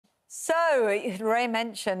So, Ray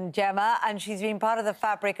mentioned Jemma, and she's been part of the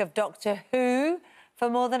fabric of Doctor Who for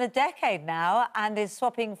more than a decade now and is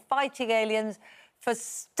swapping fighting aliens for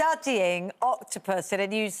studying octopus in a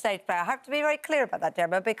new stage play. I have to be very clear about that,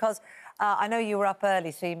 Jemma, because I know you were up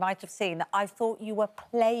early, so you might have seen that I thought you were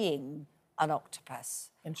playing an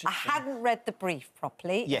octopus. I hadn't read the brief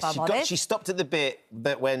properly, yes, if I'm honest. She stopped at the bit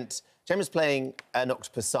that went... Gemma's playing an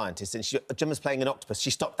octopus scientist and Gemma's playing an octopus. She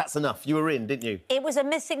stopped. That's enough. You were in, didn't you? It was a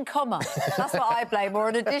missing comma. That's what I blame, or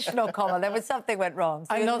an additional comma. There was something went wrong.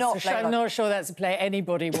 So I'm not sure that's a play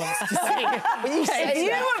anybody wants to see. When you said you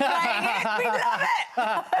were playing it, we love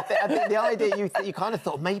it. I think the idea you kind of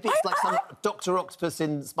thought maybe it's like some Dr. Octopus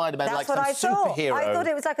in Spider-Man, That's like what some superhero. I thought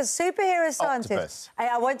it was like a superhero scientist. Octopus.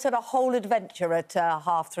 I went on a whole adventure at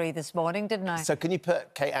 3:30 this morning, didn't I? So can you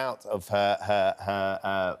put Kate out of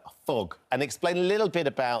her fog and explain a little bit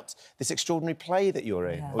about this extraordinary play that you're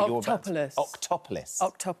in? Yeah. Or Octopolis. Octopolis.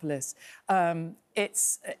 Octopolis.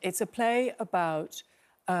 It's a play about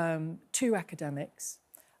two academics.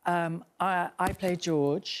 I play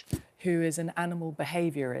George, who is an animal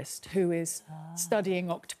behaviourist who is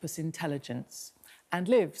studying octopus intelligence and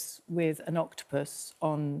lives with an octopus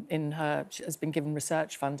she has been given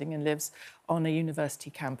research funding and lives on a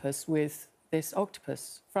university campus with this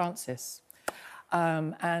octopus, Frances.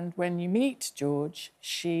 And when you meet George,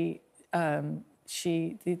 the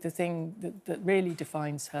thing that really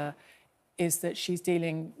defines her is that she's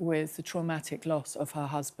dealing with the traumatic loss of her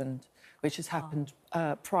husband, which has happened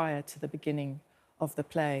prior to the beginning of the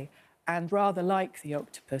play. And rather like the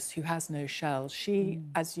octopus, who has no shell, she,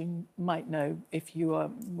 as you might know,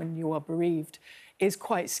 when you are bereaved, is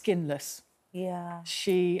quite skinless. Yeah.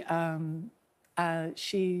 She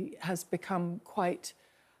has become quite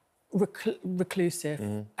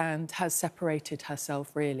reclusive and has separated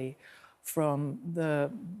herself really from the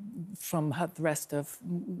rest of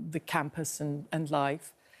the campus and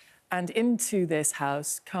life. And into this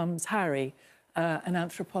house comes Harry, an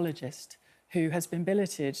anthropologist who has been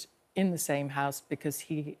billeted in the same house because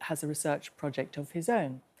he has a research project of his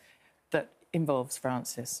own that involves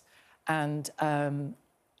Frances. And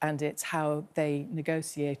it's how they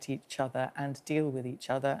negotiate each other and deal with each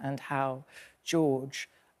other, and how George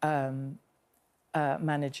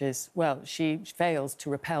manages... Well, she fails to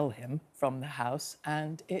repel him from the house,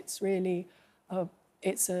 and it's really...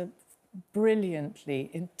 it's a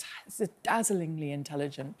dazzlingly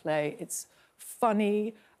intelligent play. It's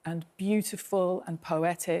funny and beautiful and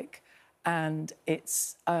poetic, and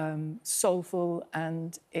it's soulful,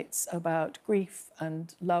 and it's about grief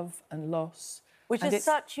and love and loss. Which is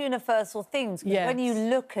such universal things. Yes. When you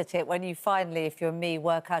look at it, when you finally, if you're me,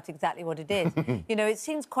 work out exactly what it is, you know, it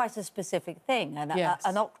seems quite a specific thing,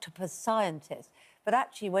 an octopus scientist. But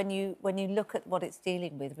actually, when you look at what it's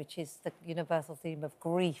dealing with, which is the universal theme of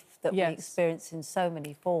grief that we experience in so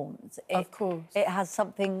many forms, it has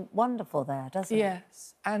something wonderful there, doesn't it?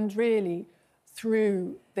 Yes, and really,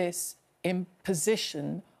 through this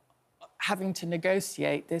imposition, having to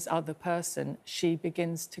negotiate this other person, she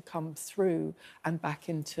begins to come through and back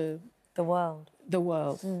into the world.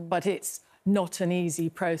 But it's not an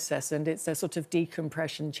easy process, and it's a sort of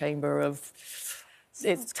decompression chamber of...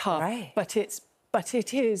 It's tough, great. but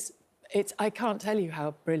it is... I can't tell you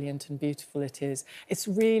how brilliant and beautiful it is. It's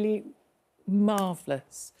really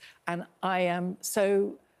marvellous, and I am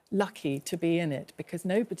so lucky to be in it, because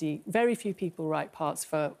very few people write parts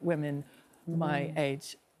for women my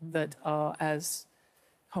age that are as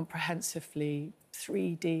comprehensively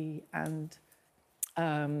 3D and,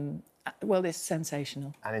 well, it's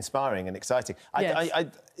sensational. And inspiring and exciting. Yes.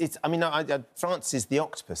 Frances the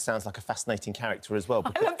octopus sounds like a fascinating character as well.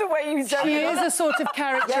 I love the way you say it. She is a sort of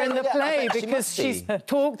character in the play because she's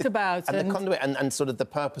talked about... And the conduit and sort of the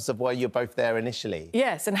purpose of why you're both there initially.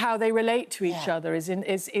 Yes, and how they relate to each other is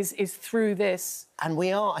through this. And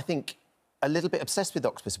we are, I think, a little bit obsessed with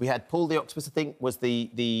octopus. We had Paul the octopus, I think, was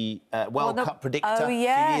the World Cup predictor a few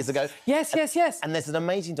years ago. Yes. And there's an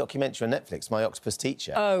amazing documentary on Netflix, My Octopus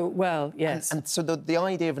Teacher. Oh, well, yes. And so the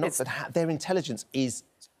idea of an octopus, their intelligence is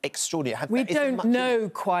extraordinary. We don't know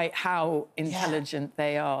quite how intelligent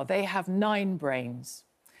they are. They have 9 brains.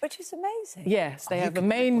 Which is amazing. Yes, they have a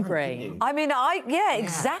main brain. I mean,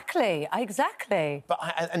 exactly. But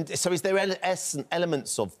and so is there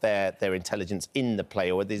elements of their intelligence in the play,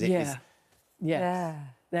 or is it... Yes,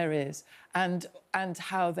 there is, and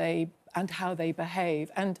how they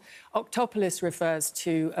behave. And Octopolis refers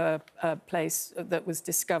to a place that was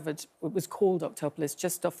discovered. It was called Octopolis,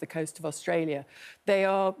 just off the coast of Australia. They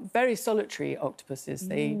are very solitary octopuses.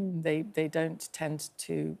 They don't tend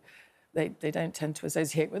to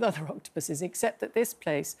associate with other octopuses, except that this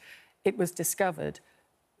place, it was discovered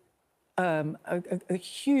a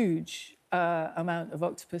huge amount of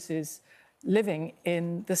octopuses living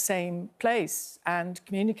in the same place and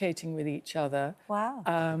communicating with each other. Wow.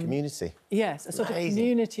 Community. Yes, a sort of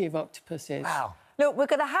community of octopuses. Wow. Look, we're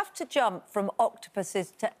going to have to jump from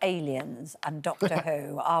octopuses to aliens and Doctor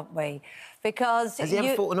Who, aren't we? Because has he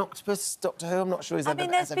ever fought an octopus, Doctor Who? I'm not sure he's ever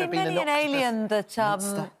been. There's been many an alien that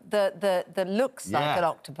that looks like an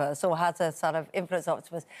octopus or has a sort of influence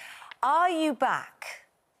octopus. Are you back?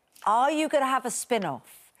 Are you going to have a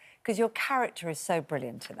spin-off? Because your character is so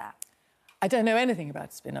brilliant in that. I don't know anything about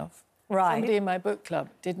a spin-off. Right. Somebody in my book club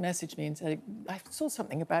did message me and said, I saw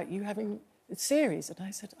something about you having a series. And I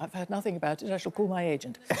said, I've heard nothing about it. I shall call my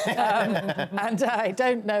agent. And I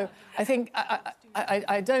don't know. I think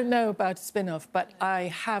I don't know about a spin-off, but I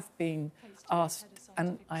have been asked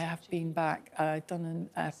and I have been back. I've done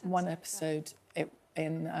one episode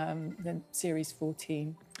in the series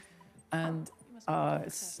 14. And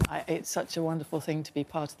it's such a wonderful thing to be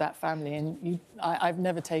part of that family, and I've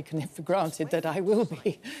never taken it for granted that I will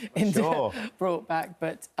be brought back.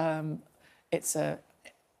 But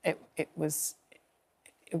it was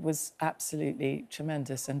absolutely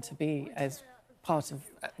tremendous, and to be as part of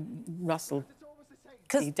Russell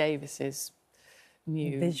T Davies's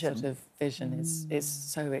new sort of vision is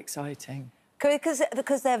so exciting.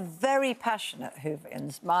 Because they're very passionate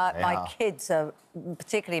Whovians. My kids are,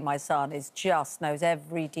 particularly my son, knows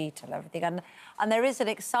every detail, everything. And there is an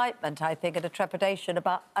excitement, I think, and a trepidation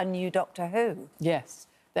about a new Doctor Who. Yes,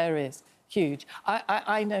 there is. Huge.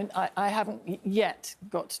 I haven't yet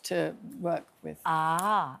got to work with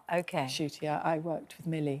Shooty. I worked with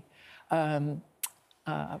Millie. And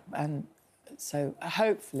so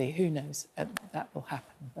hopefully, who knows, that will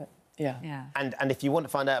happen. But yeah. And if you want to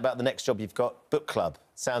find out about the next job you've got, book club.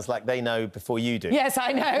 Sounds like they know before you do. Yes,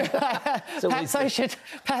 I know. Perhaps I should.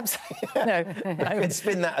 Perhaps no. I could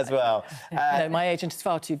spin that as well. No, my agent is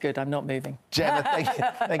far too good. I'm not moving. Gemma,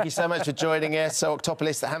 thank you so much for joining us. So,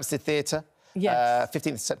 Octopolis at Hampstead Theatre. Yes.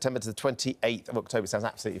 15th of September to the 28th of October. Sounds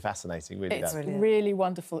absolutely fascinating, really. It's really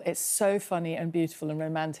wonderful. It's so funny and beautiful and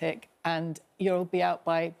romantic, and you'll be out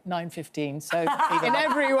by 9:15. So in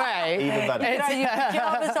every way, even better. You can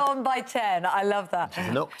job us on by 10. I love that. She's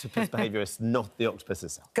an octopus behaviourist, not the octopus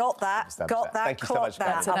itself. Got that. Thank you so much.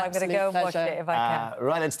 That. I'm going to go and watch it if I can.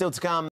 Right, and still to come.